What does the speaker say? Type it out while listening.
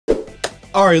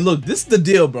All right, look, this is the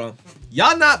deal, bro.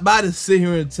 Y'all not about to sit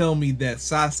here and tell me that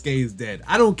Sasuke is dead.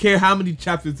 I don't care how many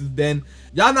chapters it's been.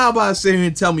 Y'all not about to sit here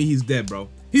and tell me he's dead, bro.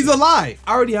 He's alive.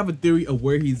 I already have a theory of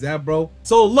where he's at, bro.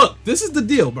 So look, this is the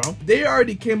deal, bro. They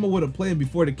already came up with a plan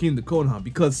before they came to Konoha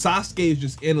because Sasuke is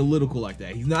just analytical like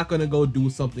that. He's not gonna go do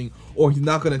something, or he's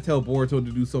not gonna tell Boruto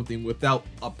to do something without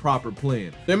a proper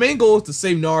plan. Their main goal is to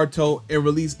save Naruto and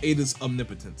release Eida's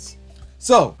omnipotence.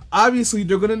 So obviously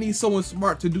they're gonna need someone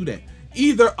smart to do that.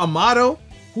 Either Amato,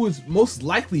 who is most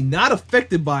likely not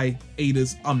affected by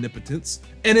Eida's omnipotence,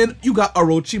 and then you got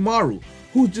Orochimaru,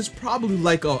 who's just probably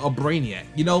like a brainiac,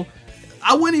 you know?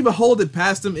 I wouldn't even hold it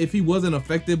past him if he wasn't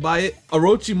affected by it.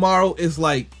 Orochimaru is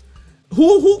like,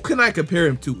 who can I compare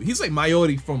him to? He's like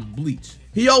Mayuri from Bleach.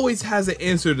 He always has an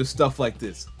answer to stuff like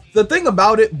this. The thing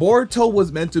about it, Boruto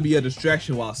was meant to be a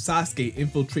distraction while Sasuke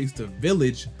infiltrates the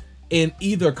village and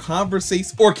either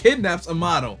conversates or kidnaps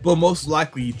Amato, but most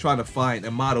likely he's trying to find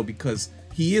Amato because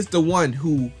he is the one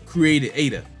who created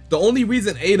EIDA. The only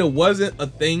reason EIDA wasn't a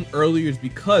thing earlier is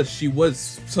because she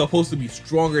was supposed to be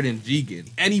stronger than Jigen.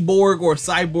 Any Borg or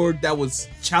cyborg that was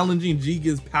challenging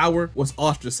Jigen's power was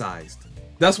ostracized.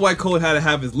 That's why Code had to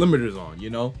have his limiters on, you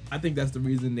know? I think that's the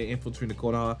reason they infiltrated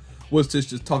Konoha, was to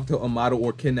just talk to Amato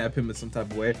or kidnap him in some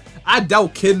type of way. I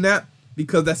doubt kidnap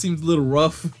because that seems a little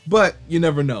rough, but you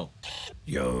never know.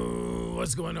 Yo,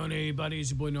 what's going on, everybody?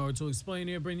 It's your boy Naruto Explain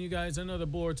here, bringing you guys another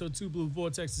Boruto 2 Blue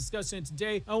Vortex discussion.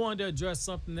 Today, I wanted to address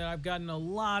something that I've gotten a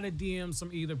lot of DMs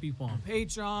from either people on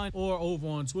Patreon or over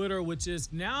on Twitter, which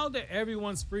is now that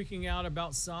everyone's freaking out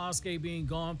about Sasuke being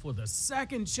gone for the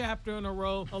second chapter in a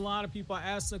row, a lot of people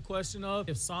ask the question of,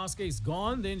 if Sasuke's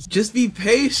gone, then just be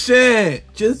patient.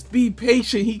 Just be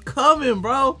patient. He coming,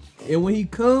 bro. And when he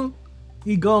come,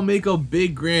 he gonna make a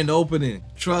big grand opening.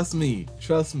 Trust me,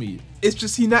 trust me. It's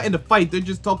just he not in the fight. They're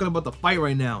just talking about the fight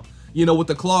right now. You know, with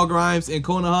the Claw Grimes and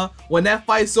Konoha. When that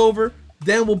fight's over,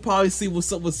 then we'll probably see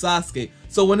what's up with Sasuke.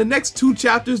 So in the next 2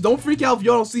 chapters, don't freak out if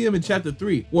y'all don't see him in chapter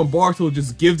 3 when Boruto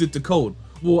just gives it to Code.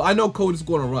 Well, I know Code is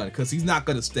gonna run because he's not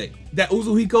gonna stay. That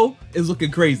UZUHIKO is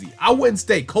looking crazy. I wouldn't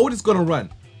stay. Code is gonna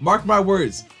run. Mark my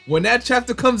words. When that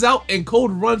chapter comes out and Code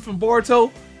runs from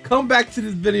Boruto, come back to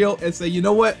this video and say, you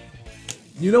know what?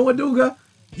 You know what, Duga?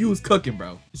 You was cooking,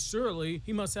 bro. Surely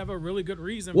he must have a really good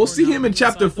reason. We'll see him in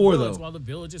chapter 4 though, while the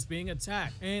village is being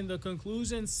attacked. And the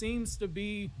conclusion seems to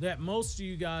be that most of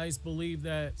you guys believe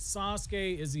that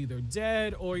Sasuke is either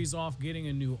dead or he's off getting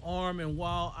a new arm. And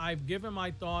while I've given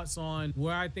my thoughts on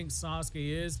where I think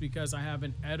Sasuke is, because I have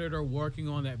an editor working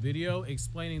on that video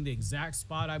explaining the exact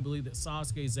spot I believe that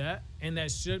Sasuke's at, and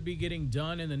that should be getting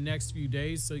done in the next few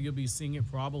days, so you'll be seeing it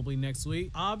probably next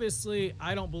week. Obviously,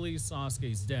 I don't believe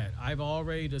Sasuke's dead. I've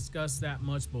already discussed that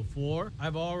much before.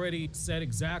 I've already said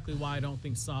exactly why I don't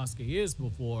think Sasuke is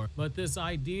before, but this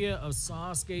idea of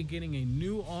Sasuke getting a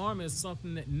new arm is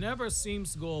something that never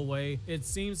seems to go away. It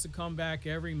seems to come back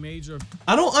every major.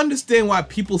 I don't understand why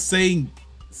people saying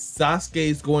Sasuke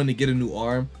is going to get a new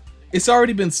arm. It's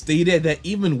already been stated that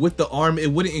even with the arm,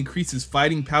 it wouldn't increase his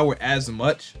fighting power as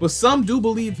much. But some do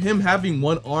believe him having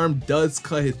one arm does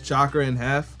cut his chakra in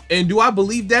half. And do I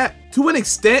believe that? To an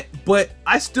extent, but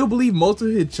I still believe most of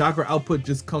his chakra output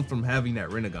just comes from having that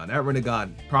Rinnegan. That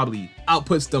Rinnegan probably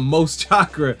outputs the most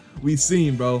chakra we've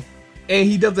seen, bro. And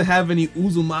he doesn't have any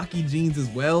Uzumaki genes as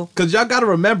well. Because y'all gotta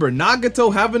remember,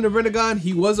 Nagato having the Rinnegan,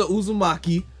 he was a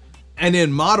Uzumaki. And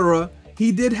then Madara,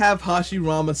 he did have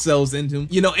Hashirama cells in him,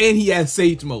 you know, and he had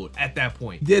Sage Mode at that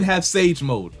point. He did have Sage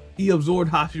Mode. He absorbed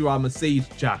Hashirama's Sage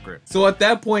Chakra. So at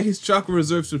that point, his chakra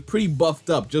reserves were pretty buffed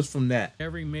up just from that.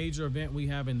 Every major event we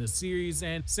have in the series,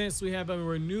 and since we have a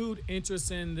renewed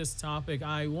interest in this topic,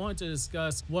 I want to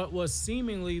discuss what was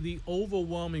seemingly the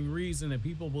overwhelming reason that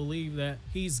people believe that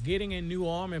he's getting a new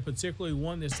arm, and particularly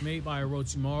one that's made by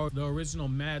Orochimaru, the original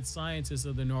mad scientist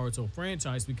of the Naruto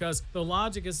franchise, because the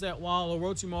logic is that while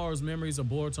Orochimaru's memories of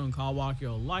Boruto and Kawaki are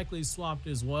likely swapped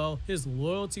as well, his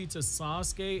loyalty to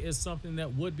Sasuke is something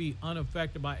that would be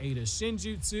unaffected by Eida's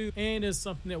Shinjutsu, and is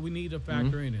something that we need to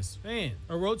factor in as fans.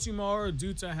 Orochimaru,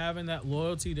 due to having that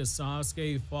loyalty to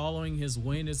Sasuke following his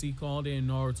win, as he called it in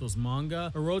Naruto's manga,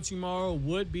 Orochimaru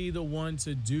would be the one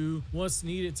to do what's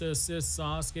needed to assist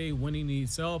Sasuke when he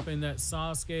needs help, and that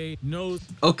Sasuke knows.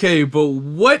 Okay, but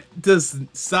what does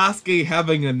Sasuke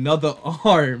having another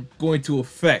arm going to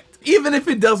affect? Even if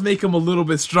it does make him a little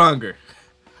bit stronger.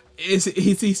 Is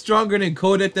he stronger than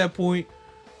Code at that point?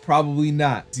 Probably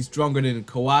not. Is he stronger than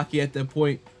Kawaki at that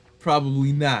point?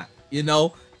 Probably not, you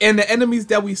know? And the enemies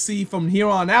that we see from here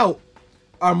on out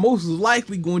are most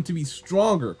likely going to be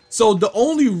stronger. So the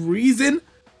only reason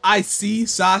I see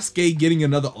Sasuke getting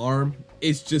another arm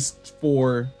is just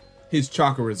for his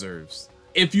chakra reserves.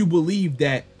 if you believe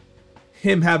that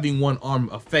him having one arm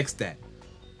affects that.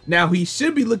 Now he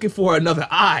should be looking for another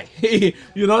eye.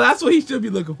 You know, that's what he should be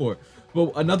looking for.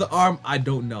 But another arm, I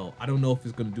don't know. I don't know if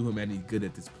it's gonna do him any good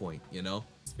at this point, you know?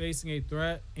 Facing a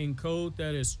threat in code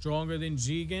that is stronger than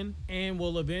Jigen and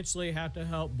will eventually have to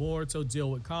help Boruto deal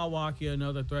with Kawaki,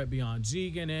 another threat beyond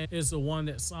Jigen, and is the one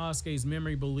that Sasuke's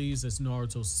memory believes is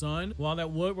Naruto's son. While that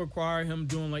would require him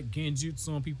doing like genjutsu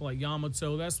on people like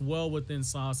Yamato, that's well within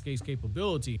Sasuke's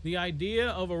capability. The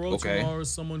idea of Orochimaru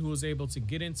as someone who is able to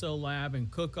get into a lab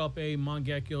and cook up a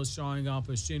Mangekyo Sharingan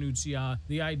for Shin Uchiha,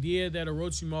 the idea that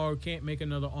Orochimaru can't make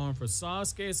another arm for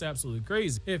Sasuke is absolutely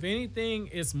crazy. If anything,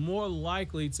 it's more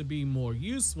likely to be more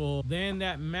useful than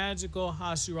that magical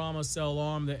Hashirama cell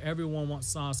arm that everyone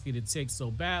wants Sasuke to take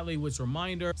so badly, which,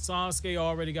 reminder, Sasuke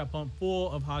already got pumped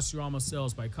full of Hashirama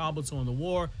cells by Kabuto in the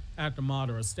war after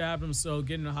Madara stabbed him, so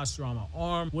getting a Hashirama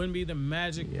arm wouldn't be the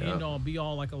magic end-all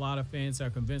be-all like a lot of fans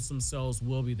have convinced themselves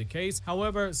will be the case.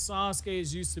 However, Sasuke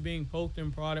is used to being poked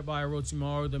and prodded by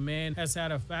Orochimaru. The man has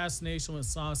had a fascination with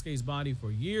Sasuke's body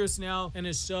for years now and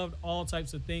has shoved all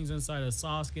types of things inside of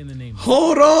Sasuke in the name of—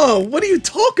 Hold on, what are you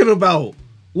talking about?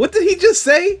 What did he just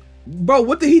say? Bro,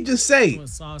 what did he just say? With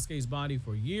Sasuke's body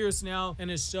for years now and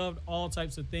has shoved all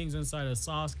types of things inside of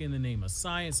Sasuke in the name of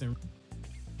science and—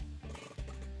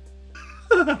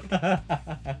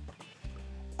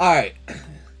 Alright,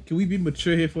 can we be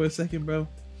mature here for a second, bro?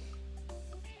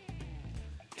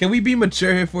 Can we be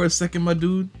mature here for a second, my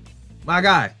dude? My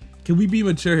guy, can we be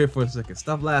mature here for a second?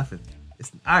 Stop laughing. It's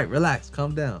alright, relax,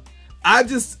 calm down. I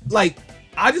just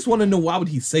want to know, why would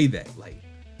he say that? Like,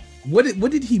 what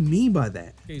did he mean by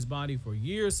that? His body for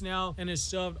years now and has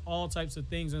shoved all types of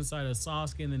things inside of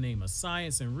Sasuke in the name of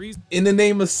science and reason. In the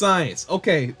name of science.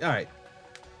 Okay, alright.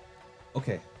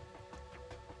 Okay.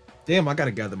 Damn, I gotta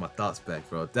gather my thoughts back,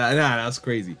 bro. That's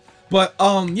crazy. But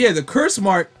yeah, the curse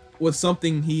mark was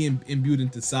something he imbued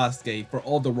into Sasuke for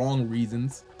all the wrong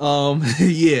reasons.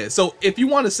 Yeah. So if you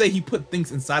want to say he put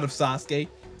things inside of Sasuke,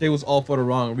 they was all for the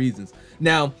wrong reasons.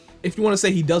 Now, if you want to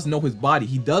say he does know his body,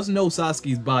 he does know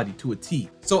Sasuke's body to a T.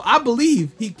 So I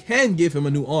believe he can give him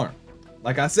a new arm.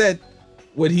 Like I said,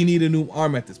 would he need a new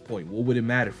arm at this point? What would it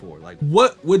matter for? Like,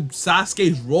 what would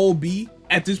Sasuke's role be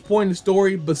at this point in the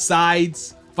story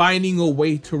besides finding a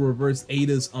way to reverse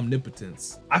EIDA's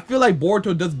omnipotence? I feel like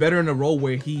Boruto does better in a role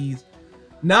where he's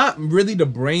not really the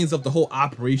brains of the whole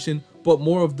operation, but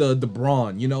more of the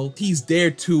brawn, you know? He's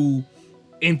there to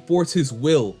enforce his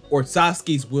will, or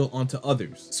Sasuke's will, onto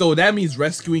others. So that means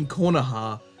rescuing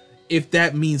Konoha, if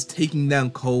that means taking down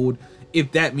Code,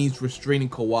 if that means restraining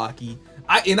Kawaki.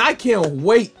 I can't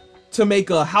wait to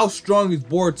make a How Strong is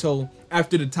Boruto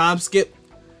after the time skip,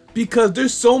 because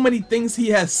there's so many things he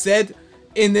has said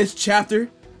in this chapter,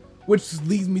 which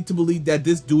leads me to believe that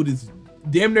this dude is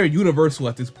damn near universal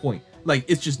at this point. Like,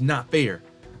 it's just not fair.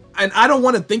 And I don't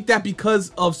want to think that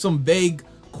because of some vague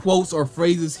quotes or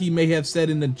phrases he may have said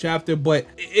in the chapter, but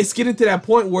it's getting to that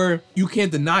point where you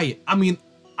can't deny it. I mean,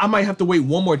 I might have to wait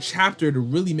one more chapter to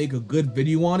really make a good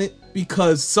video on it,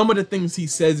 because some of the things he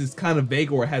says is kind of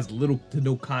vague or has little to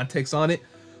no context on it.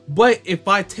 But if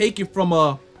I take it from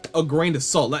a grain of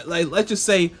salt, let's just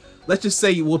say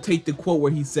we'll take the quote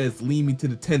where he says, "Lead me to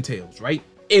the 10 tails," right?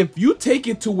 If you take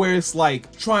it to where it's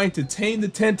like trying to tame the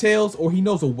 10 tails, or he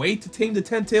knows a way to tame the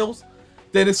 10 tails,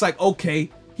 then it's like, okay,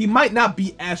 he might not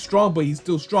be as strong, but he's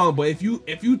still strong. But if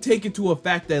you take it to a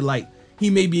fact that like he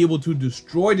may be able to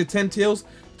destroy the 10 tails,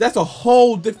 that's a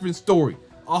whole different story.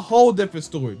 A whole different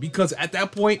story. Because at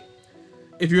that point,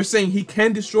 if you're saying he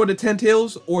can destroy the 10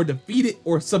 tails or defeat it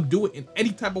or subdue it in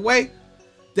any type of way,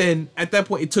 then at that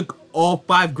point it took all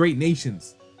 5 great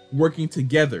nations working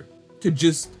together to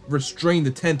just restrain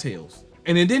the 10 tails.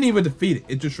 And it didn't even defeat it.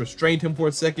 It just restrained him for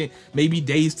a second, maybe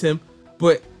dazed him.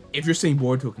 But if you're saying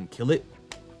Boruto can kill it,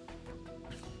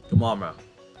 come on, bro.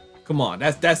 Come on,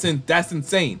 that's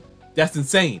insane. That's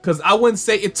insane. Because I wouldn't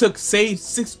say it took Sage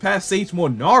 6 past Sage more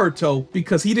Naruto,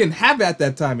 because he didn't have it at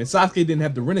that time, and Sasuke didn't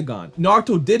have the Rinnegan.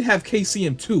 Naruto did have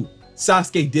KCM2.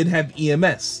 Sasuke did have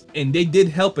EMS, and they did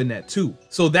help in that too.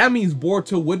 So that means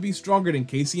Boruto would be stronger than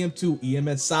KCM2,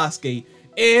 EMS, Sasuke,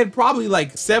 and probably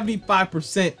like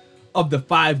 75% of the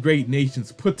 5 great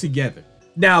nations put together.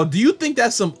 Now, do you think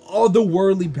that's some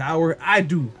otherworldly power? I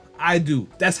do.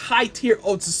 That's high tier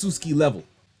Otsutsuki level.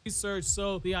 Research,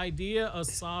 so the idea of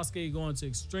Sasuke going to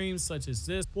extremes such as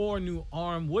this for a new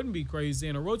arm wouldn't be crazy,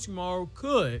 and Orochimaru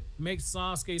could make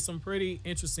Sasuke some pretty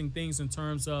interesting things in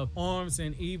terms of arms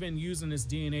and even using his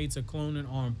DNA to clone an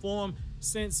arm form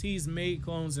since he's made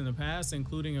clones in the past,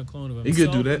 including a clone of He could do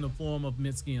himself that. in the form of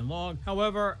Mitsuki and Log.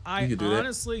 However, I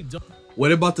honestly don't.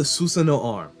 What about the Susanoo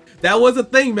arm? That was a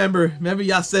thing, remember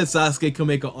y'all said Sasuke could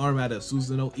make an arm out of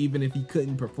Susanoo. Even if he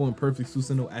couldn't perform perfect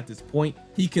Susanoo at this point,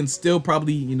 he can still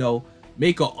probably, you know,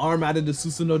 make an arm out of the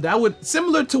Susanoo. That would,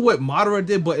 similar to what Madara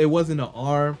did, but it wasn't an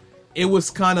arm. It was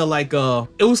kind of like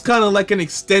an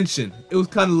extension. It was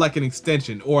kind of like an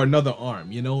extension or another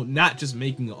arm, you know, not just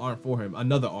making an arm for him,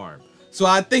 another arm. So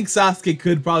I think Sasuke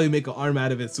could probably make an arm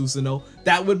out of it, Susanoo.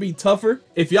 That would be tougher.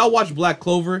 If y'all watch Black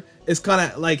Clover, it's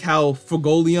kind of like how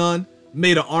Fugolion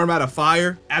made an arm out of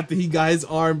fire after he got his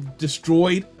arm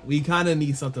destroyed. We kind of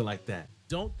need something like that.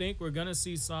 Don't think we're gonna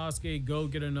see Sasuke go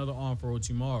get another arm for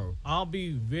Orochimaru. I'll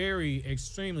be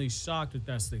extremely shocked if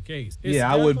that's the case. It's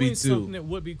I would be too. Something that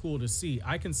would be cool to see.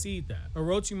 I concede that.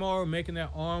 Orochimaru making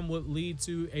that arm would lead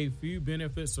to a few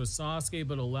benefits for Sasuke,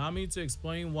 but allow me to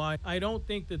explain why I don't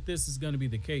think that this is gonna be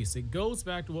the case. It goes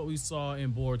back to what we saw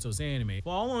in Boruto's anime.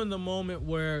 Following the moment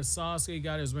where Sasuke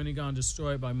got his Rinnegan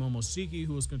destroyed by Momoshiki,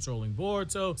 who was controlling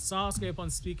Boruto, Sasuke, upon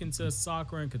speaking to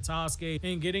Sakura and Katasuke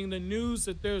and getting the news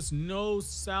that there's no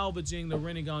salvaging the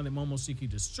Rinnegan that Momoshiki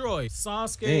destroyed,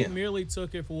 Sasuke merely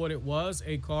took it for what it was,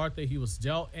 a card that he was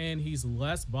dealt, and he's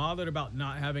less bothered about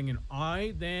not having an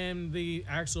eye than the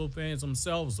actual fans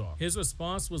themselves are. His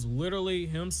response was literally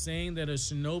him saying that a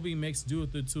shinobi makes do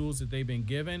with the tools that they've been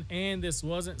given, and this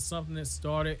wasn't something that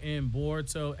started in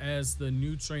Boruto as the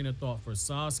new train of thought for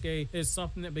Sasuke. It's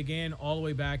something that began all the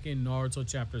way back in Naruto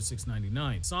chapter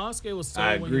 699. Sasuke was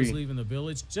told when he was leaving the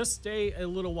village, just stay a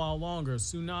little while longer.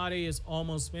 Tsunade is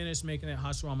almost finished making that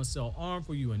Hashirama Cell arm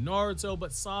for you in Naruto,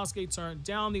 but Sasuke turned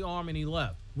down the arm and he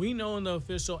left. We know in the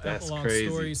official epilogue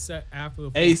story set after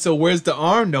the Hey, so where's the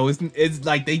arm though? It's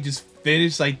like they just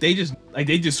finished, like they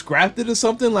just scrapped it or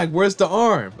something? Like, where's the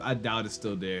arm? I doubt it's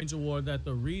still there. War that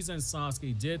the reason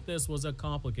Sasuke did this was a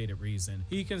complicated reason.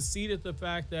 He conceded the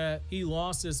fact that he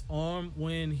lost his arm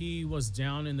when he was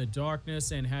down in the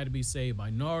darkness and had to be saved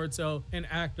by Naruto, an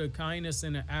act of kindness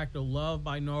and an act of love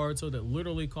by Naruto that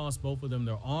literally cost both of them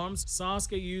their arms.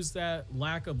 Sasuke used that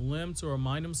lack of limb to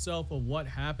remind himself of what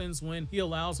happens when he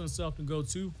allows himself to go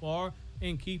too far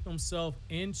and keep himself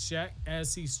in check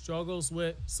as he struggles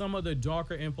with some of the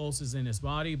darker impulses in his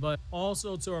body, but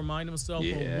also to remind himself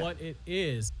of what it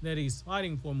is that he's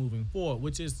fighting for moving forward,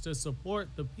 which is to support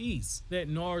the peace that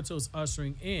Naruto's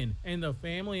ushering in and the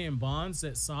family and bonds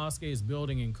that Sasuke is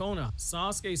building in Konoha.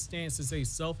 Sasuke's stance is a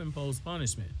self-imposed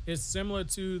punishment. It's similar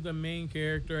to the main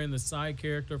character and the side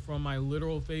character from my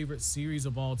literal favorite series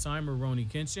of all time, Rurouni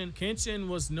Kenshin. Kenshin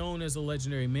was known as a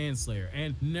legendary manslayer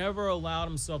and never allowed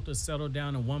himself to settle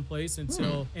down in one place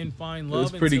until and find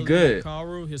love until he met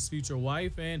Kaoru, his future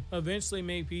wife, and eventually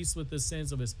made peace with the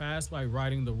sins of his past by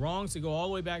righting the wrongs to go all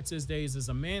the way back to his days as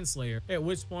a manslayer, at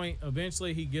which point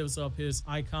eventually he gives up his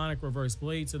iconic reverse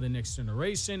blade to the next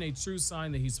generation, a true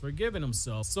sign that he's forgiven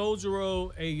himself.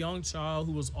 Sojiro, a young child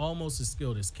who was almost as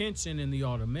skilled as Kenshin in the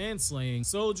art of manslaying,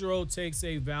 Sojiro takes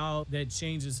a vow that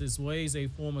changes his ways, a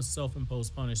form of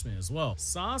self-imposed punishment as well.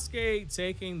 Sasuke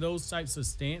taking those types of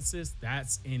stances,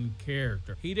 that's in character.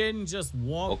 He didn't just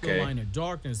walk the line of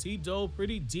darkness, he dove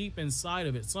pretty deep inside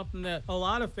of it, something that a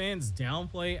lot of fans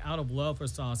downplay out of love for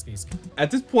Sasuke's.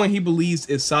 At this point, he believes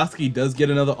if Sasuke does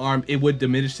get another arm, it would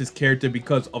diminish his character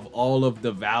because of all of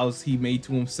the vows he made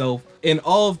to himself and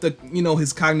all of the, you know,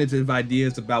 his cognitive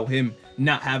ideas about him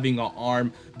not having an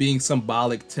arm being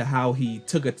symbolic to how he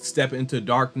took a step into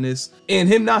darkness, and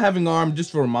him not having an arm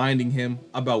just reminding him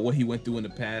about what he went through in the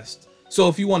past. So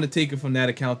if you want to take it from that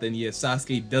account, then yeah,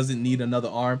 Sasuke doesn't need another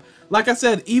arm. Like I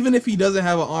said, even if he doesn't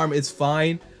have an arm, it's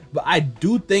fine. But I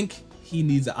do think he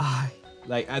needs an eye.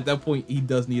 Like, at that point, he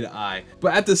does need an eye.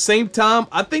 But at the same time,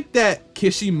 I think that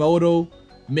Kishimoto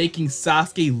making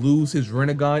Sasuke lose his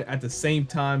Rinnegan at the same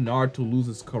time Naruto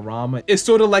loses Kurama, it's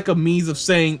sort of like a means of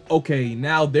saying, okay,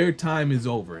 now their time is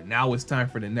over. Now it's time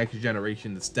for the next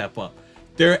generation to step up.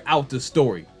 They're out the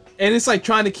story. And it's like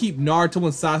trying to keep Naruto and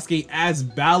Sasuke as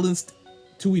balanced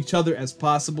to each other as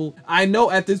possible. I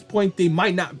know at this point they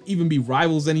might not even be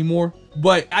rivals anymore,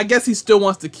 but I guess he still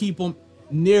wants to keep them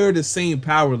near the same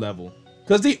power level,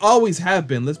 because they always have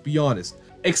been, let's be honest,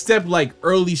 except like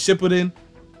early Shippuden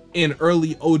and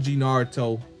early OG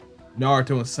Naruto and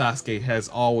Sasuke has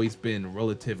always been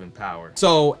relative in power.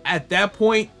 So at that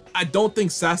point, I don't think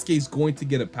Sasuke is going to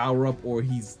get a power up, or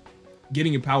he's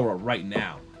getting a power up right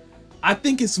now. I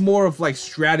think it's more of like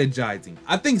strategizing.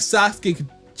 I think Sasuke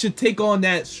should take on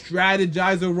that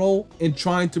strategizer role in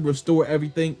trying to restore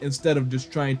everything instead of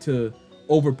just trying to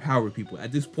overpower people.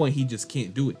 At this point, he just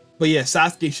can't do it. But yeah,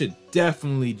 Sasuke should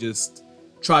definitely just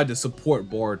tried to support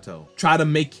Boruto, try to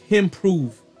make him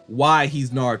prove why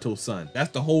he's Naruto's son.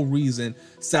 That's the whole reason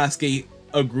Sasuke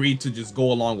agreed to just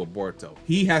go along with Boruto.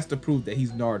 He has to prove that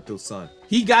he's Naruto's son.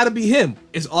 He gotta be him.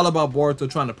 It's all about Boruto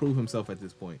trying to prove himself at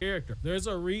this point. There's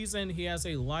a reason he has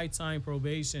a lifetime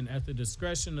probation at the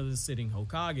discretion of the sitting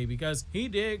Hokage, because he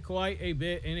did quite a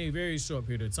bit in a very short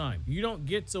period of time. You don't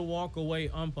get to walk away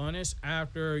unpunished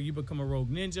after you become a rogue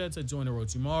ninja to join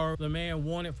Orochimaru. The man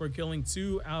wanted for killing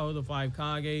 2 out of the 5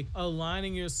 Kage,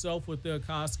 aligning yourself with the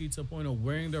Akatsuki to the point of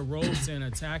wearing their robes and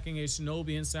attacking a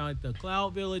shinobi inside the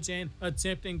Cloud Village and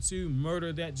attempting to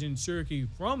murder that Jinchuriki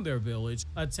from their village,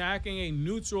 attacking a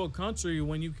neutral country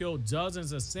when you killed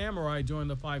dozens of samurai during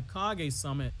the 5 Kage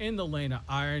summit in the Land of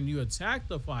Iron. You attacked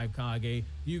the 5 Kage.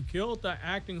 You killed the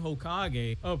acting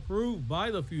Hokage approved by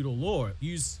the feudal lord.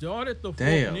 You started the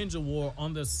 4th Ninja War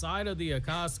on the side of the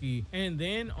Akatsuki and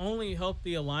then only helped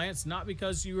the alliance, not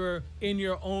because you were in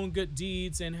your own good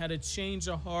deeds and had a change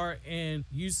of heart and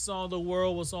you saw the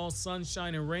world was all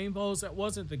sunshine and rainbows. That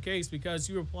wasn't the case, because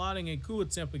you were plotting a coup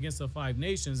attempt against the 5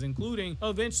 nations, including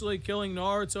eventually killing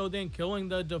Naruto, then killing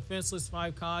the defenseless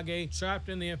 5 Kage, trapped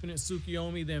in the infinite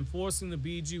Tsukuyomi, then forcing the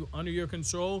Biju under your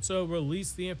control to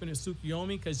release the infinite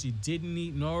Tsukuyomi because you didn't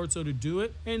need Naruto to do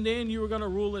it, and then you were going to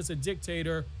rule as a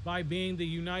dictator by being the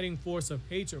uniting force of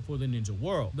hatred for the ninja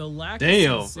world. The lack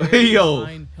of sincerity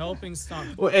behind helping stop.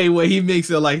 Well, hey, well, he makes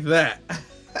it like that.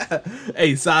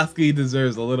 Hey, Sasuke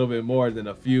deserves a little bit more than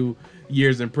a few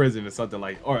years in prison or something,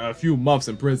 like, or a few months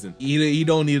in prison. He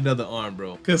don't need another arm,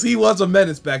 bro, because he was a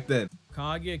menace back then.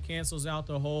 Kaguya cancels out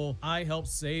the whole "I helped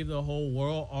save the whole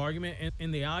world" argument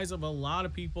in the eyes of a lot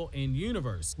of people in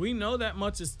universe. We know that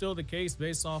much is still the case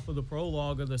based off of the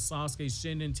prologue of the Sasuke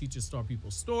Shinden Teaches Star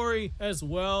People story, as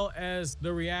well as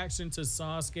the reaction to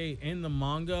Sasuke in the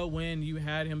manga when you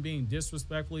had him being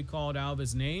disrespectfully called out of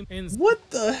his name. And what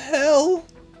the hell?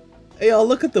 Hey, y'all,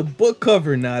 look at the book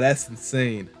cover now. That's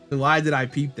insane. Why did I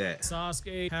peep that?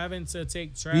 Sasuke having to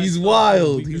take trash. He's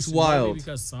wild. He's wild.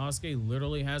 Because Sasuke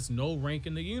literally has no rank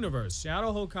in the universe.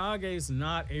 Shadow Hokage is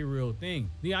not a real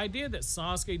thing. The idea that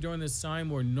Sasuke during this time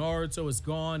where Naruto is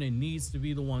gone and needs to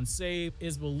be the one saved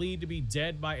is believed to be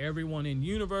dead by everyone in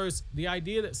universe. The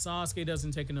idea that Sasuke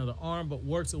doesn't take another arm but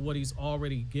works with what he's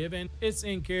already given, it's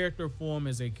in character form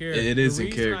as a character. It is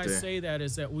in character. The reason I say that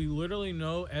is that we literally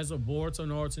know as of Boruto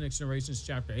Naruto Next Generations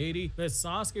chapter 80 that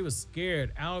Sasuke was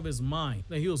scared out of his mind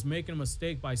that he was making a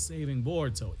mistake by saving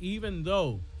Boruto, even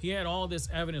though he had all this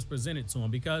evidence presented to him,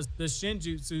 because the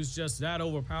Shinjutsu is just that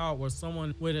overpowered where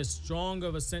someone with as strong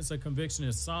of a sense of conviction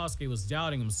as Sasuke was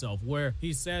doubting himself, where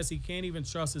he says he can't even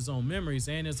trust his own memories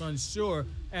and is unsure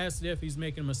as if he's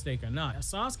making a mistake or not.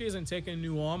 Sasuke isn't taking a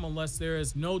new arm unless there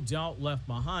is no doubt left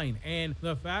behind, and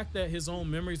the fact that his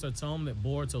own memories are telling him that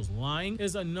Boruto's lying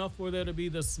is enough for there to be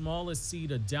the smallest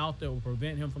seed of doubt that will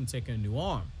prevent him from taking a new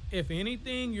arm. If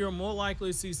anything, you're more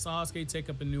likely to see Sasuke take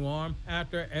up a new arm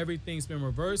after everything's been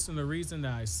reversed. And the reason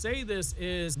that I say this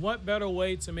is, what better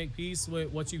way to make peace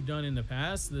with what you've done in the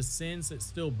past, the sins that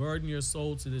still burden your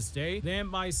soul to this day, than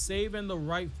by saving the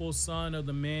rightful son of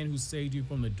the man who saved you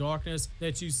from the darkness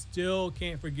that you still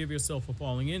can't forgive yourself for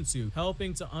falling into,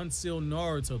 helping to unseal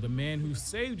Naruto, the man who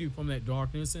saved you from that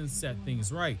darkness and set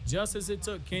things right. Just as it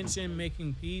took Kenshin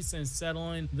making peace and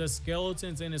settling the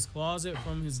skeletons in his closet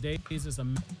from his days as a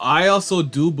I also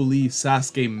do believe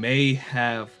Sasuke may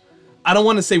have, I don't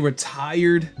want to say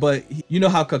retired, but you know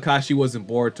how Kakashi was in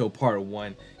Boruto Part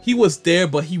 1. He was there,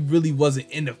 but he really wasn't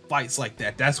in the fights like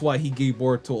that. That's why he gave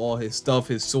Boruto all his stuff,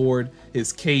 his sword,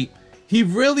 his cape. He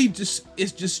really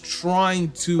is just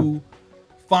trying to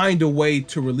find a way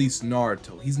to release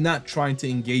Naruto. He's not trying to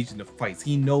engage in the fights.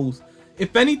 He knows,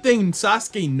 if anything,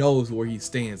 Sasuke knows where he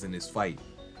stands in this fight.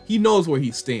 He knows where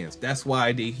he stands. That's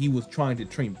why he was trying to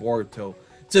train Boruto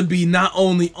to be not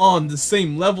only on the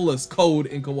same level as Code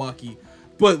and Kawaki,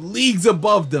 but leagues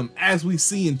above them, as we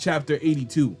see in chapter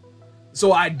 82.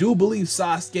 So I do believe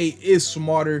Sasuke is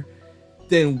smarter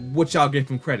than what y'all give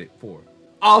him credit for.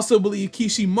 I also believe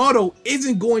Kishimoto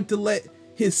isn't going to let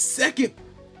his second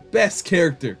best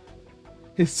character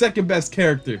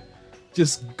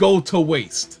just go to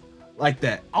waste like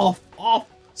that. Off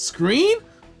screen?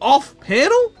 Off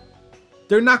panel?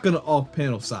 They're not gonna off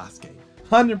panel Sasuke.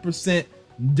 100%.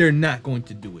 They're not going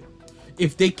to do it.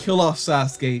 If they kill off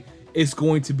Sasuke, it's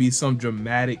going to be some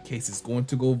dramatic case. It's going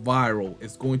to go viral.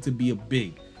 It's going to be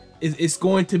it's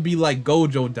going to be like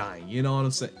Gojo dying. You know what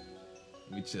I'm saying?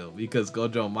 Let me chill, because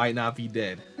Gojo might not be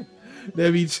dead.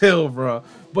 Let me chill, bro.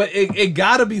 But it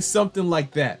gotta be something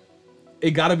like that.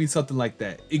 It gotta be something like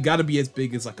that. It gotta be as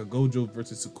big as like a Gojo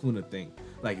versus Sukuna thing.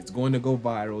 Like, it's going to go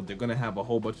viral. They're gonna have a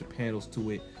whole bunch of panels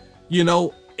to it. You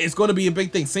know, it's going to be a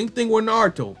big thing. Same thing with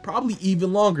Naruto. Probably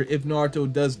even longer if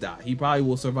Naruto does die. He probably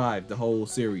will survive the whole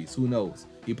series. Who knows?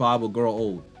 He probably will grow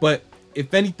old. But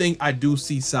if anything, I do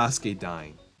see Sasuke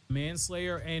dying.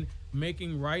 Manslayer and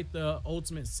making right the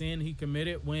ultimate sin he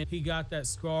committed when he got that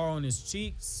scar on his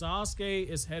cheek. Sasuke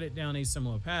is headed down a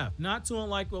similar path, not too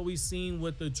unlike what we've seen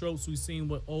with the tropes we've seen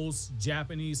with old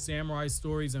Japanese samurai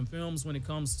stories and films when it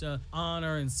comes to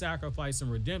honor and sacrifice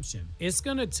and redemption. It's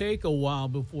gonna take a while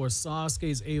before Sasuke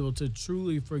is able to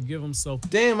truly forgive himself.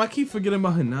 Damn, I keep forgetting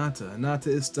about Hinata. Hinata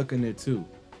is stuck in there too.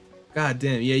 God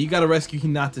damn, yeah, you gotta rescue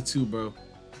Hinata too, bro.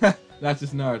 Not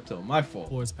just Naruto, my fault.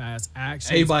 For his past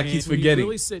actions. Everybody keeps forgetting. When you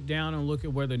really sit down and look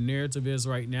at where the narrative is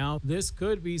right now, this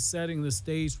could be setting the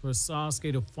stage for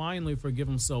Sasuke to finally forgive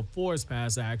himself for his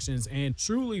past actions and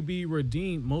truly be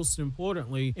redeemed, most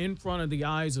importantly, in front of the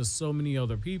eyes of so many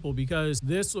other people, because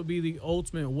this would be the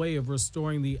ultimate way of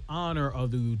restoring the honor of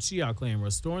the Uchiha clan.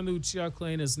 Restoring the Uchiha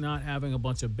clan is not having a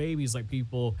bunch of babies like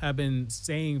people have been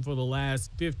saying for the last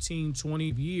 15,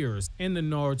 20 years in the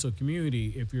Naruto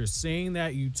community. If you're saying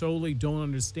that, you totally don't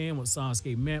understand what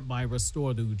Sasuke meant by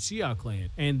restore the Uchiha clan.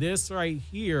 And this right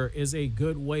here is a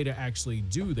good way to actually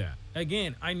do that.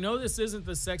 Again, I know this isn't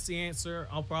the sexy answer.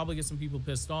 I'll probably get some people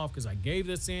pissed off because I gave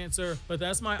this answer, but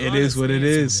that's my It is what it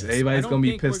is. Everybody's gonna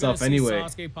be pissed off anyway.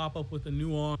 Sasuke pop up with a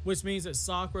new arm, which means that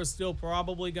Sakura's still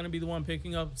probably gonna be the one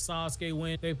picking up Sasuke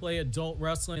when they play adult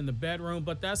wrestling in the bedroom.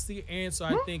 But that's the answer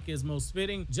I think is most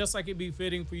fitting. Just like it'd be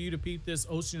fitting for you to peep this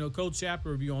Oshinoko chapter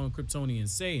review on Kryptonian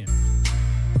Saiyan.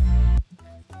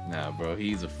 Nah, bro,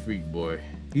 he's a freak, boy.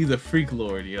 He's a freak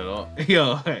lord, yo.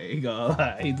 Yo, he's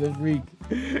a freak.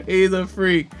 He's a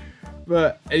freak.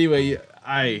 But anyway,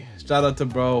 shout out to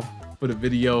bro for the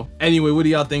video. Anyway, what do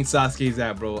y'all think Sasuke's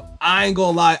at, bro? I ain't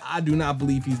gonna lie, I do not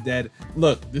believe he's dead.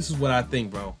 Look, this is what I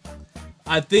think, bro.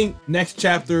 I think next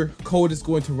chapter, Code is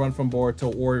going to run from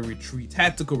Boruto or a retreat,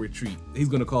 tactical retreat. He's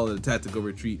gonna call it a tactical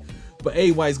retreat. But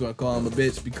AY's gonna call him a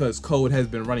bitch because Code has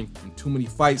been running from too many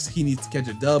fights. He needs to catch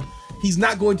a dub. He's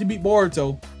not going to beat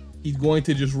Boruto. He's going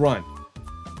to just run.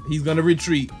 He's gonna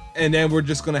retreat, and then we're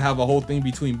just gonna have a whole thing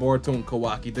between Boruto and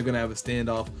Kawaki. They're gonna have a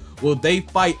standoff. Will they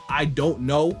fight? I don't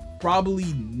know.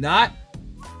 Probably not.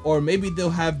 Or maybe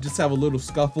they'll just have a little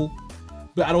scuffle.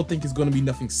 But I don't think it's gonna be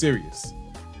nothing serious.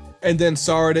 And then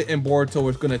Sarada and Boruto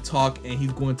is gonna talk, and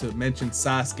he's going to mention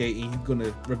Sasuke, and he's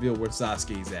gonna reveal where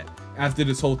Sasuke is at after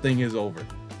this whole thing is over,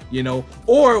 you know.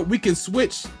 Or we can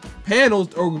switch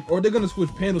panels, or they're gonna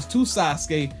switch panels to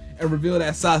Sasuke and reveal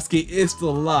that Sasuke is still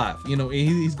alive, you know. And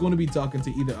he's going to be talking to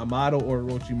either Amato or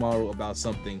Orochimaru about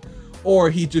something,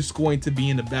 or he's just going to be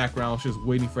in the background, just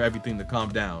waiting for everything to calm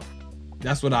down.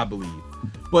 That's what I believe.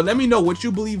 But let me know what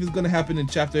you believe is going to happen in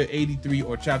chapter 83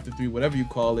 or chapter 3, whatever you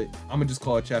call it. I'm going to just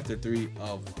call it chapter 3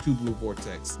 of Two Blue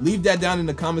Vortex. Leave that down in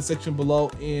the comment section below.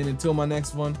 And until my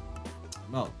next one,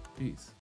 I'm out. Peace.